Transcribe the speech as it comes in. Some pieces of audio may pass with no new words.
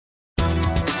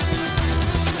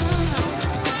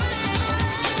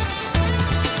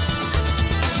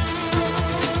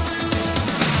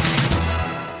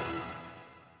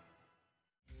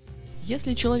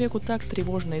Если человеку так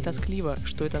тревожно и тоскливо,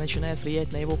 что это начинает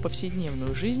влиять на его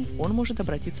повседневную жизнь, он может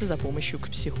обратиться за помощью к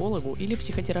психологу или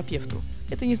психотерапевту.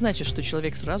 Это не значит, что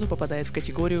человек сразу попадает в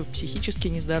категорию психически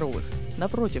нездоровых.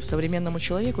 Напротив, современному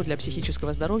человеку для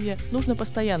психического здоровья нужно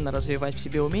постоянно развивать в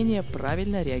себе умение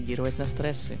правильно реагировать на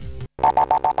стрессы.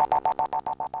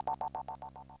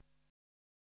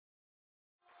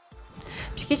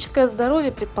 Психическое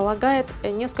здоровье предполагает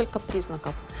несколько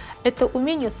признаков. Это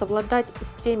умение совладать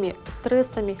с теми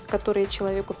стрессами, которые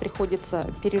человеку приходится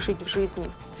пережить в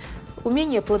жизни.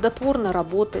 Умение плодотворно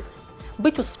работать,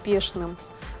 быть успешным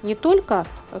не только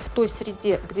в той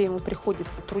среде, где ему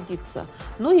приходится трудиться,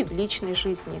 но и в личной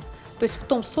жизни, то есть в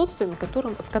том социуме,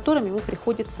 в котором ему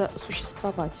приходится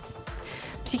существовать.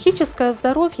 Психическое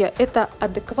здоровье – это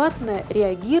адекватное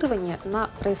реагирование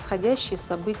на происходящие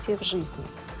события в жизни.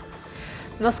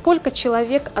 Насколько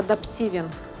человек адаптивен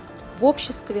в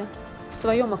обществе, в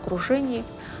своем окружении,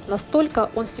 настолько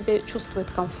он себя чувствует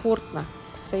комфортно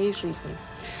в своей жизни.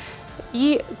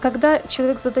 И когда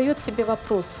человек задает себе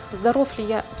вопрос, здоров ли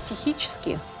я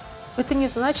психически,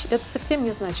 это совсем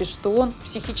не значит, что он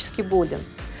психически болен.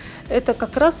 Это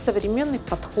как раз современный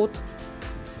подход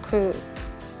к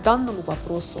данному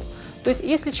вопросу. То есть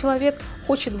если человек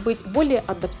хочет быть более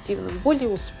адаптивным, более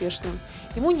успешным,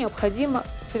 ему необходимо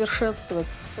совершенствовать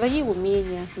свои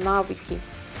умения, навыки,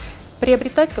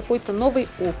 приобретать какой-то новый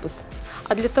опыт.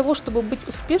 А для того, чтобы быть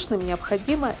успешным,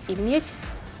 необходимо иметь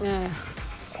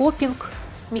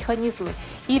копинг-механизмы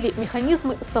или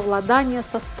механизмы совладания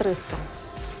со стрессом,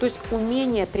 то есть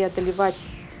умение преодолевать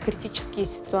критические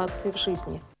ситуации в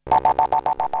жизни.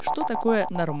 Что такое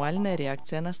нормальная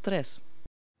реакция на стресс?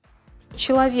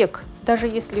 Человек, даже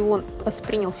если он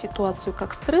воспринял ситуацию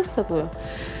как стрессовую,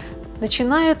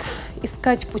 начинает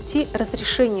искать пути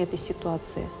разрешения этой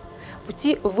ситуации,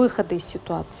 пути выхода из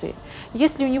ситуации.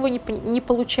 Если у него не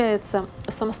получается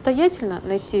самостоятельно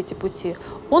найти эти пути,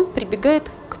 он прибегает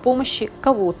к помощи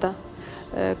кого-то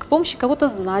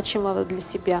значимого для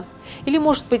себя, или,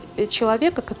 может быть,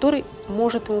 человека, который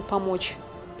может ему помочь.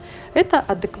 Это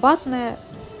адекватное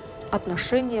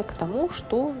отношение к тому,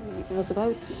 что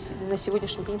называют на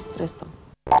сегодняшний день стрессом.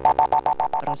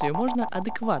 Разве можно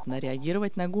адекватно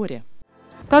реагировать на горе?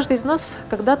 Каждый из нас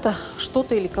когда-то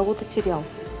что-то или кого-то терял.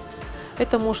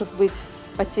 Это может быть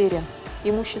потеря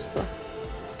имущества,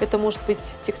 это может быть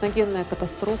техногенная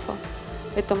катастрофа,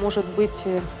 это может быть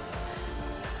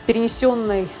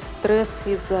перенесенный стресс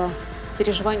из-за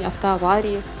переживания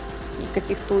автоаварии и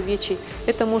каких-то увечий,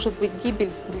 это может быть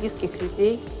гибель близких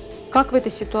людей. Как в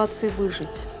этой ситуации выжить?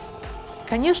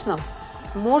 Конечно,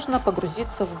 можно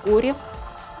погрузиться в горе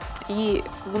и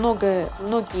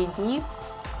многие дни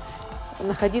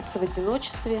находиться в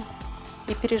одиночестве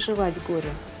и переживать горе.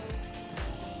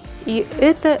 И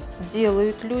это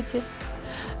делают люди.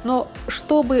 Но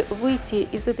чтобы выйти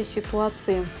из этой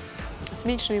ситуации с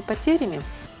меньшими потерями,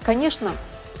 конечно,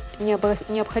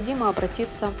 необходимо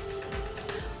обратиться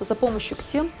за помощью к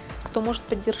тем, кто может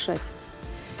поддержать.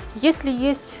 Если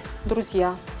есть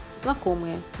друзья,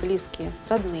 знакомые, близкие,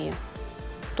 родные,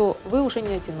 то вы уже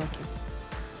не одиноки.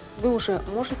 Вы уже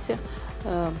можете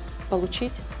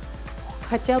получить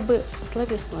хотя бы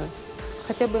словесную,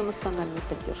 хотя бы эмоциональную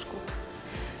поддержку.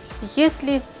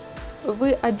 Если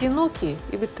вы одиноки,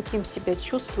 и вы таким себя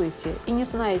чувствуете, и не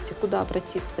знаете, куда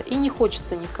обратиться, и не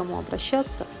хочется никому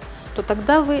обращаться, то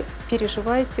тогда вы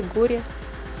переживаете горе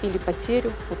или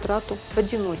потерю, утрату в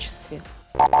одиночестве.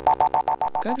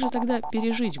 Как же тогда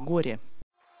пережить горе?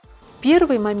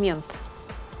 Первый момент,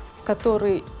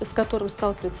 с которым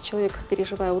сталкивается человек,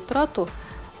 переживая утрату,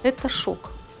 это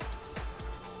шок.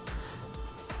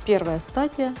 Первая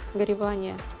стадия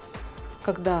горевания,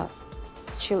 когда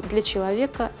для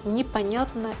человека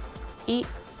непонятно и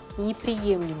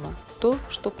неприемлемо то,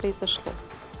 что произошло.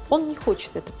 Он не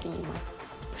хочет это принимать.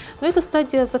 Но эта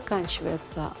стадия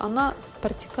заканчивается, она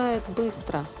протекает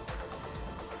быстро.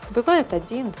 Бывает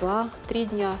 1, 2, 3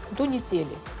 дня, до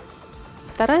недели.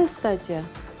 Вторая стадия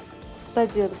 –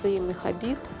 стадия взаимных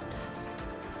обид,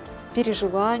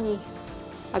 переживаний,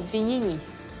 обвинений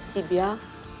себя,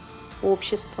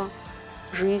 общества,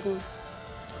 жизни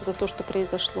за то, что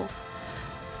произошло.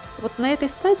 Вот на этой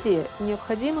стадии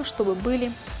необходимо, чтобы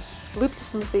были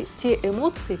выплеснуты те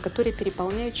эмоции, которые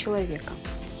переполняют человека.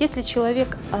 Если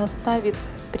человек оставит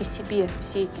при себе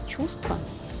все эти чувства,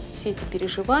 все эти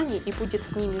переживания и будет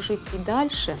с ними жить и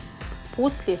дальше,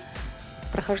 после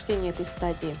прохождения этой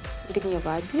стадии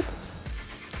гнева, обид,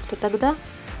 то тогда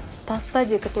та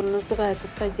стадия, которая называется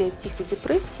стадия тихой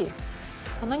депрессии,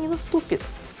 она не наступит.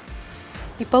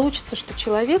 И получится, что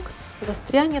человек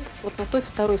застрянет вот на той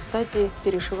второй стадии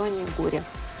переживания горя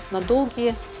на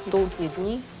долгие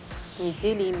дни,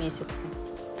 недели и месяцы.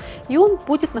 И он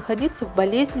будет находиться в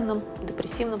болезненном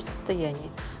депрессивном состоянии.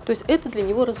 То есть это для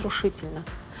него разрушительно.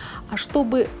 А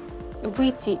чтобы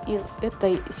выйти из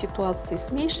этой ситуации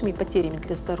с меньшими потерями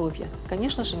для здоровья,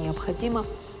 конечно же, необходима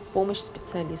помощь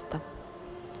специалиста.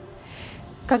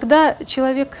 Когда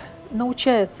человек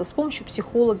научается с помощью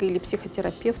психолога или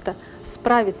психотерапевта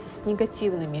справиться с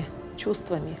негативными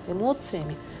чувствами,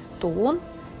 эмоциями, то он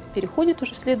переходит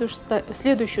уже в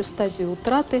следующую стадию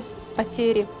утраты,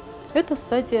 потери. Это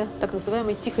стадия так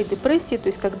называемой тихой депрессии, то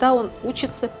есть когда он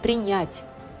учится принять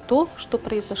то, что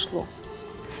произошло.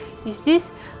 И здесь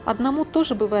одному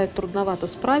тоже бывает трудновато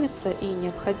справиться, и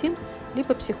необходим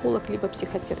либо психолог, либо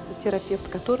психотерапевт,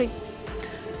 который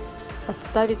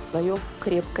подставит свое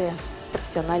крепкое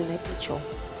профессиональное плечо.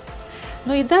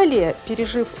 Но и далее,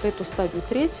 пережив эту стадию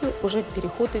третью, уже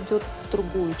переход идет в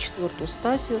другую, четвертую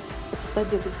стадию, это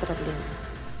стадия выздоровления.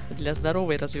 Для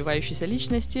здоровой развивающейся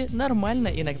личности нормально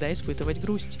иногда испытывать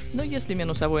грусть. Но если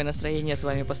минусовое настроение с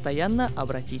вами постоянно,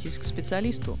 обратитесь к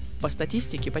специалисту. По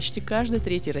статистике, почти каждый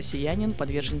третий россиянин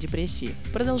подвержен депрессии.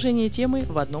 Продолжение темы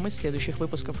в одном из следующих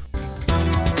выпусков.